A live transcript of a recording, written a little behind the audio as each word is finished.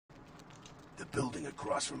building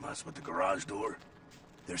across from us with the garage door.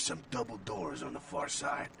 There's some double doors on the far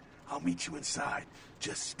side. I'll meet you inside.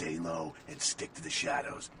 Just stay low and stick to the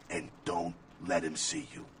shadows, and don't let him see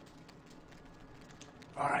you.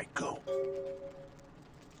 All right, go.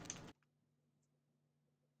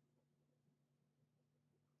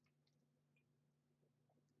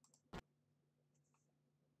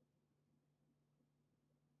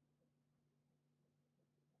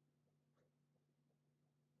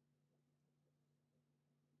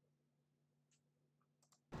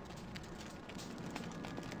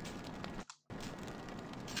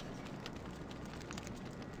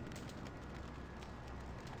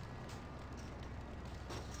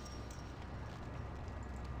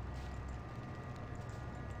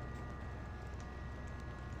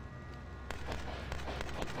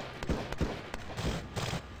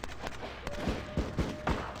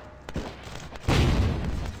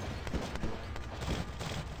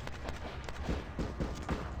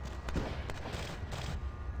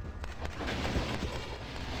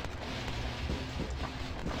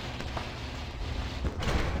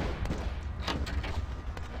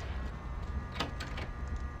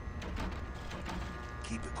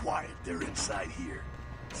 Keep it quiet. They're inside here.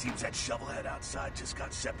 Seems that shovelhead outside just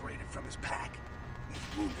got separated from his pack.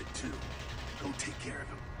 He's wounded, too. Go take care of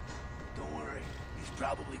him. Don't worry. He's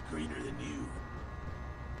probably greener than you.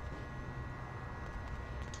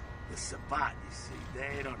 The Sabbat, you see,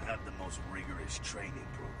 they don't have the most rigorous training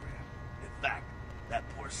program. In fact, that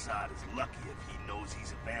poor sod is lucky if he knows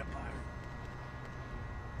he's a vampire.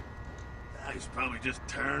 He's probably just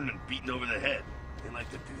turned and beaten over the head. They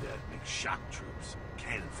like to do that, make shock troops,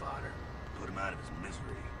 cannon fodder, put him out of his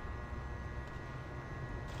misery.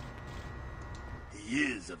 He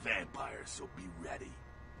is a vampire, so be ready.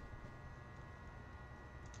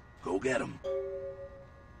 Go get him.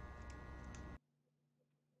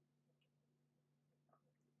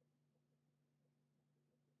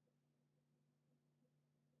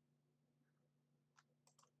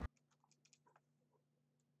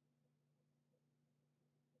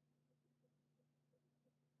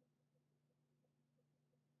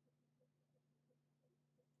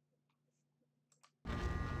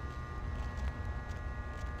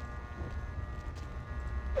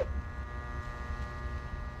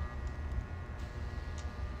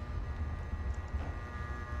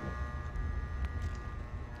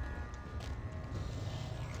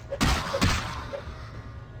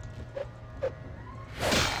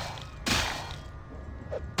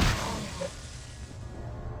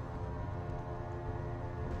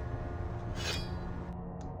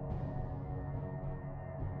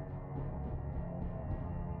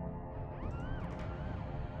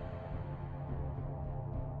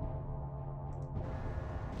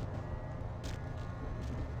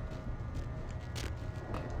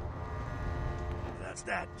 That's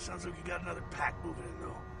that. Sounds like you got another pack moving in,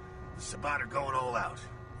 though. The Sabbat are going all out.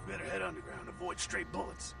 You better head underground. Avoid straight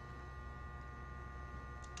bullets.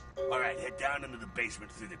 All right, head down into the basement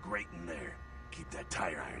through the grate in there. Keep that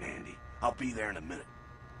tire iron handy. I'll be there in a minute.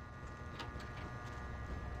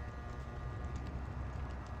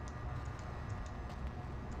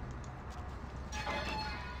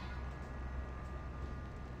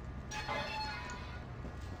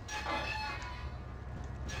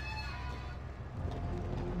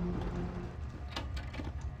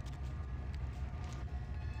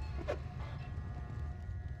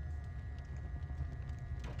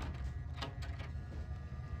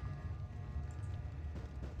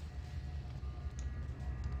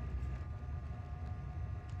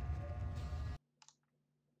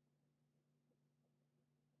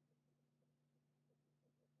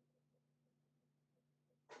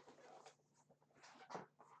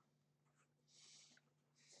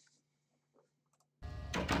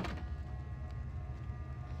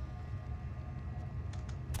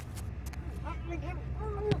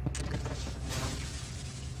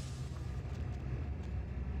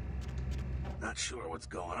 Not sure what's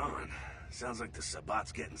going on. Sounds like the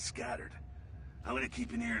Sabbat's getting scattered. I'm gonna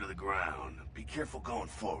keep an ear to the ground. Be careful going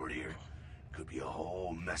forward here. Could be a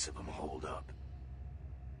whole mess of them holed up.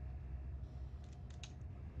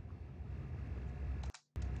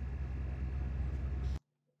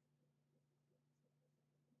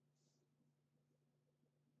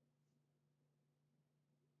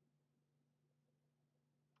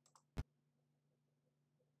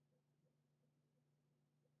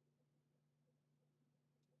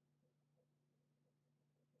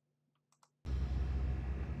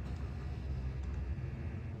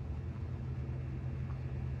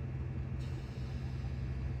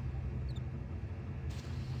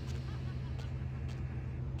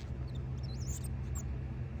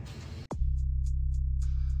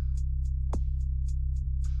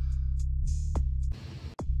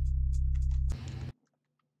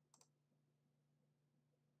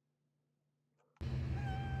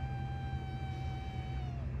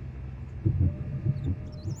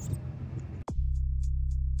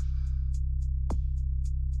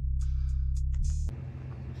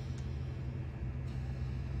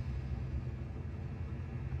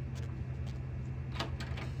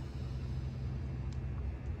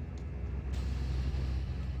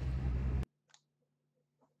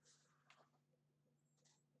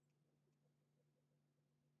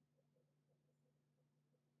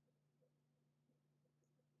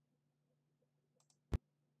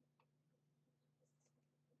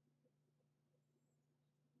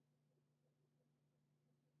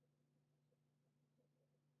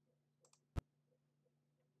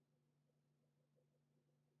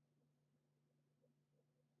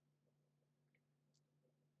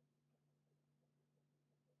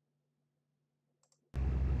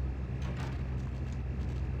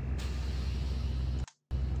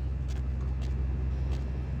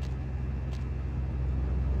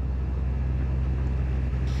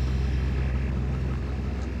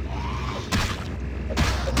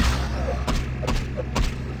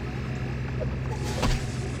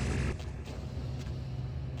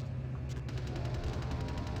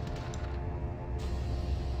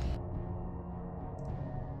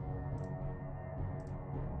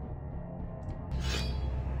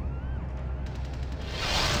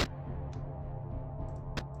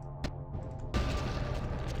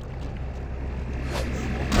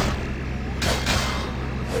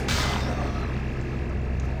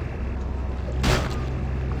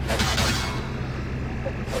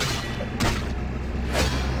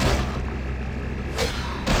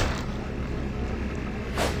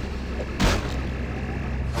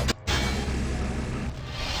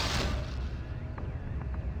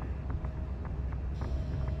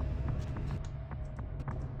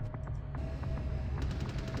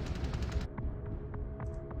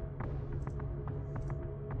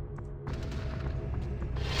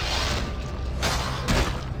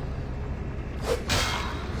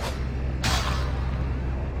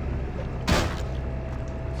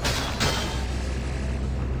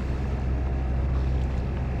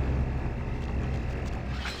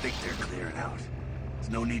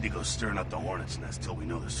 No need to go stirring up the hornet's nest till we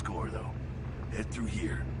know the score, though. Head through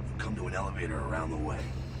here. You'll come to an elevator around the way.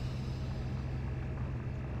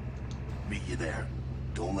 Meet you there.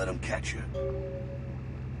 Don't let them catch you.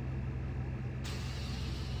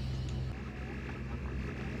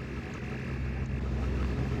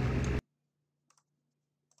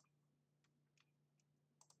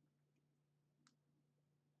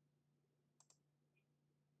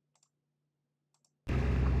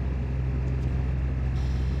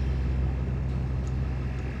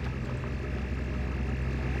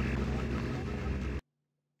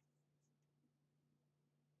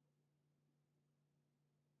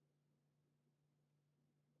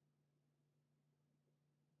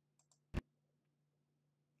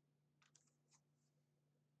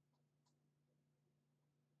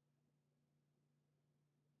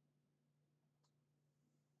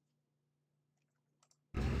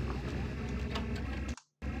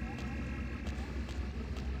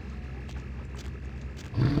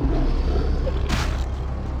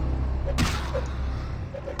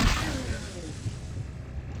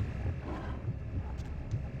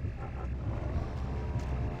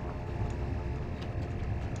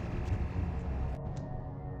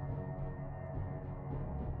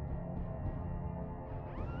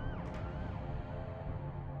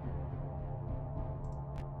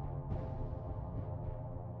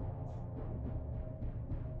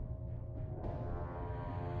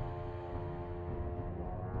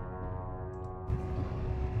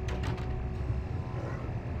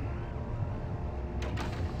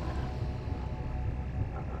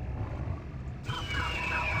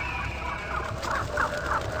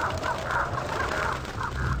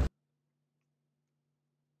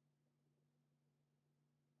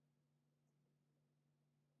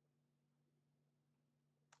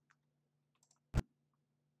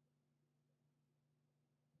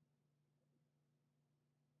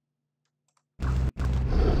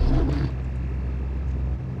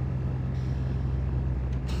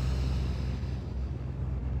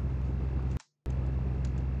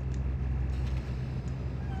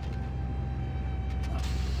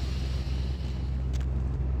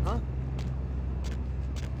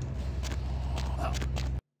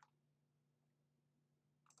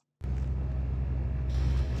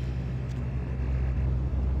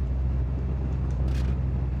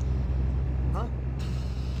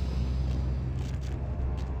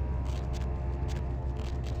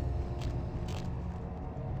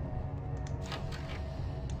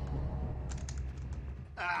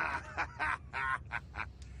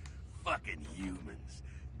 Fucking humans.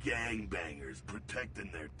 Gangbangers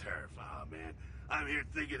protecting their turf. Ah, man. I'm here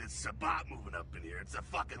thinking it's Sabat moving up in here. It's the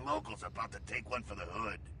fucking locals about to take one for the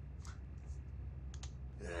hood.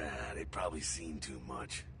 They probably seen too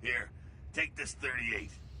much. Here, take this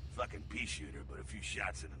 38. Fucking pea shooter, but a few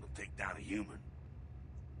shots in it will take down a human.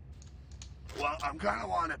 Well, I'm gonna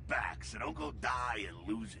want it back, so don't go die and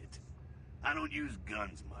lose it. I don't use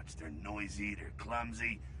guns much. They're noisy, they're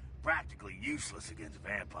clumsy, practically useless against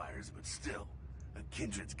vampires, but still, a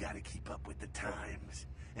kindred's gotta keep up with the times.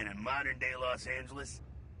 And in modern-day Los Angeles,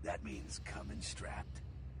 that means coming strapped.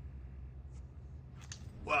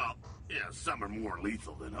 Well, yeah, some are more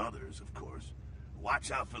lethal than others, of course.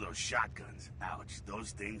 Watch out for those shotguns. Ouch,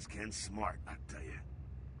 those things can smart, I tell you.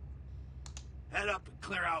 Head up and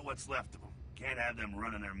clear out what's left of them. Can't have them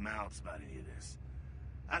running their mouths about any of this.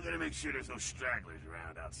 I'm gonna make sure there's no stragglers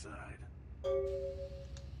around outside.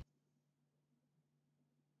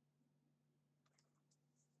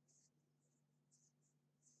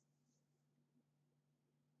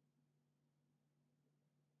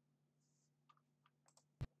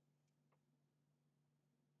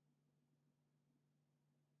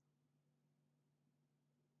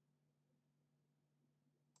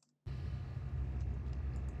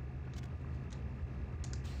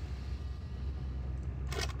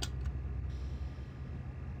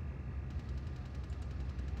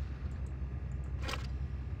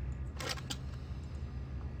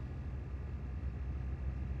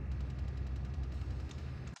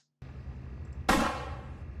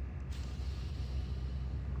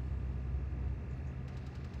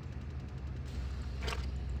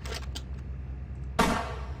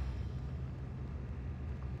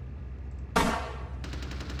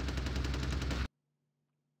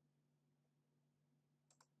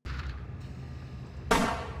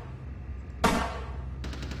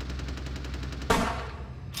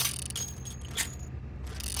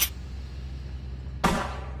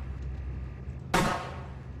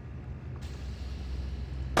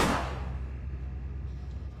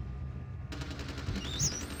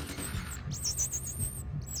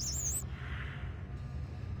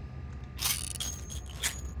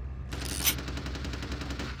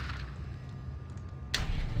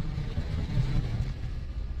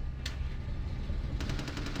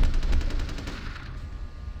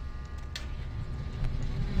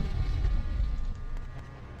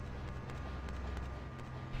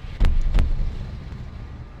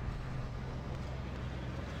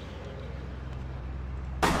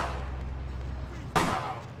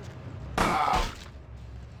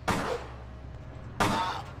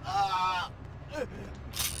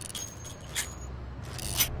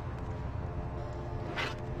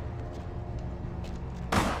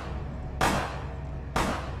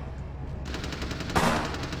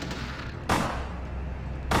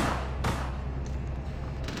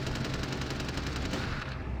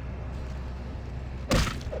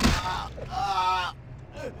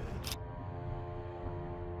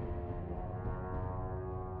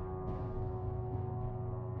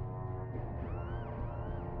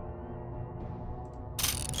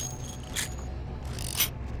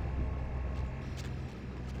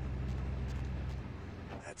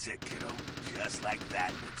 That's it, kiddo. Just like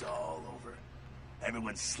that, it's all over.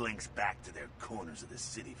 Everyone slinks back to their corners of the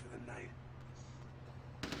city for the night.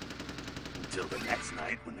 Until the next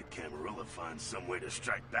night, when the Camarilla finds some way to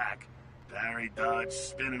strike back. Parry, dodge,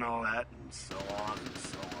 spin and all that, and so on and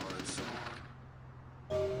so on and so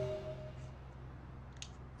on.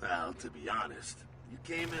 Well, to be honest, you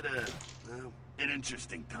came at an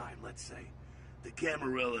interesting time, let's say. The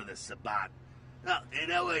Camarilla, the Sabbat. Well, in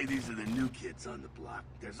LA, these are the new kids on the block.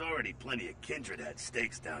 There's already plenty of kindred had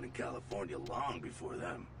stakes down in California long before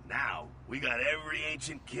them. Now, we got every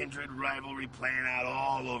ancient kindred rivalry playing out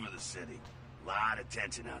all over the city. Lot of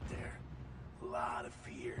tension out there. A lot of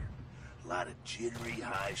fear. A lot of jittery,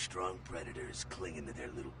 high-strung predators clinging to their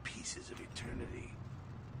little pieces of eternity.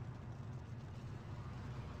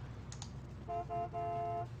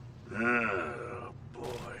 Oh,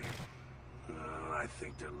 boy. Oh, I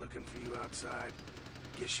think they're looking for you outside.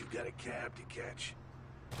 Guess you've got a cab to catch.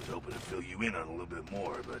 Was hoping to fill you in on a little bit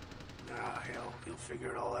more, but... hell, you'll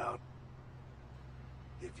figure it all out.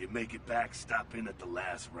 If you make it back, stop in at the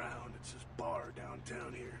last round. It's this bar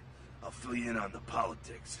downtown here. I'll fill you in on the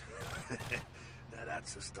politics. Now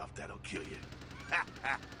that's the stuff that'll kill you.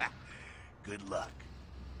 Good luck.